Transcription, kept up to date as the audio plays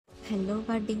Hello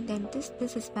budding dentist,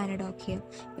 this is Prenatal here.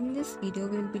 In this video,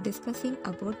 we will be discussing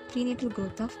about prenatal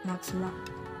growth of maxilla.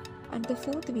 At the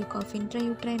 4th week of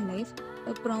intrauterine life,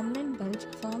 a prominent bulge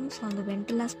forms on the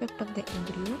ventral aspect of the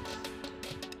embryo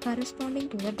corresponding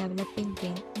to the developing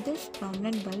brain. This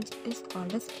prominent bulge is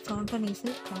called as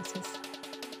frontonasal process.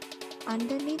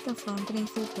 Underneath the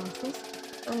frontonasal process,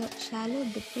 a shallow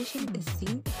depression is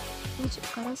seen which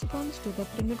corresponds to the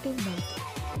primitive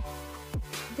mouth.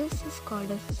 This is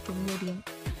called as stomodium.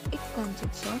 It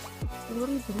consists of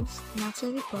oral grooves,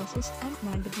 maxillary process and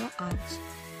mandibular arch.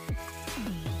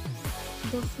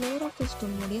 The floor of the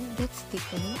stomodium gets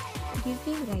thickening,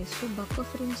 giving rise to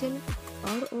buccopharyngeal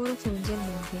or oropharyngeal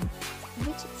membrane,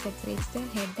 which separates the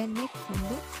head and neck from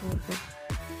the forehead.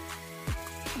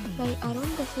 By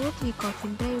around the 4th week of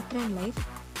intrauterine life,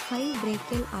 5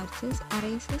 brachial arches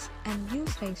arises and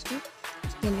gives rise to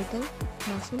skeletal,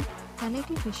 muscle,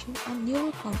 connective tissue and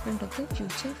neural component of the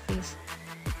future face.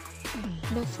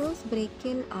 The first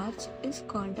brachial arch is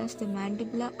called as the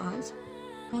mandibular arch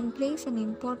and plays an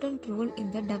important role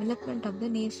in the development of the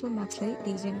nasomaxillary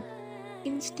region.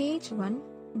 In stage 1,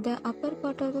 the upper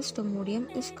part of the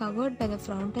stomodium is covered by the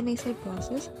frontonasal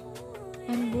process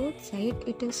and both sides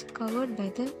it is covered by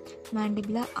the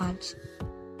mandibular arch.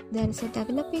 There is a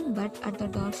developing bud at the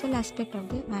dorsal aspect of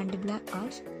the mandibular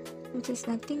arch, which is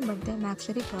nothing but the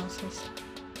maxillary process.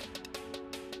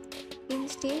 In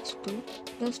stage 2,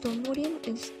 the stomodium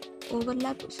is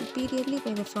overlapped superiorly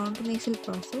by the frontonasal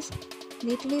process,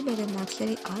 laterally by the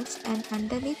maxillary arch and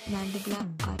underneath mandibular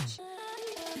arch.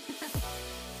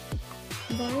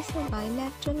 There is a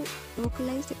bilateral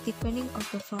localized thickening of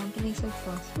the frontonasal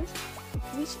process,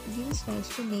 which gives rise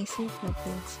to nasal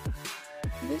flapels,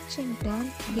 which in turn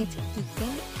gets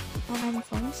thickened and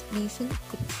forms nasal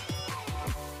pits.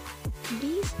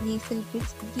 These nasal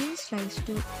pits gives rise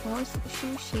to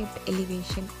horseshoe-shaped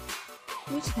elevation,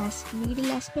 which has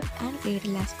medial aspect and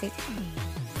lateral aspect,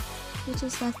 which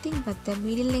is nothing but the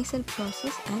medial nasal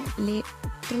process and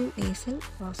lateral nasal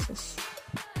process.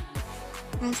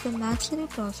 As the maxillary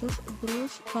process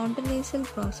grows, frontonasal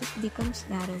process becomes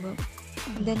narrower.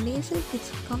 The nasal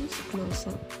pitch comes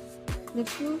closer. The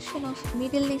fusion of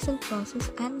medial nasal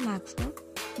process and maxilla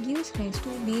gives rise to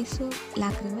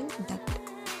nasolacrimal duct.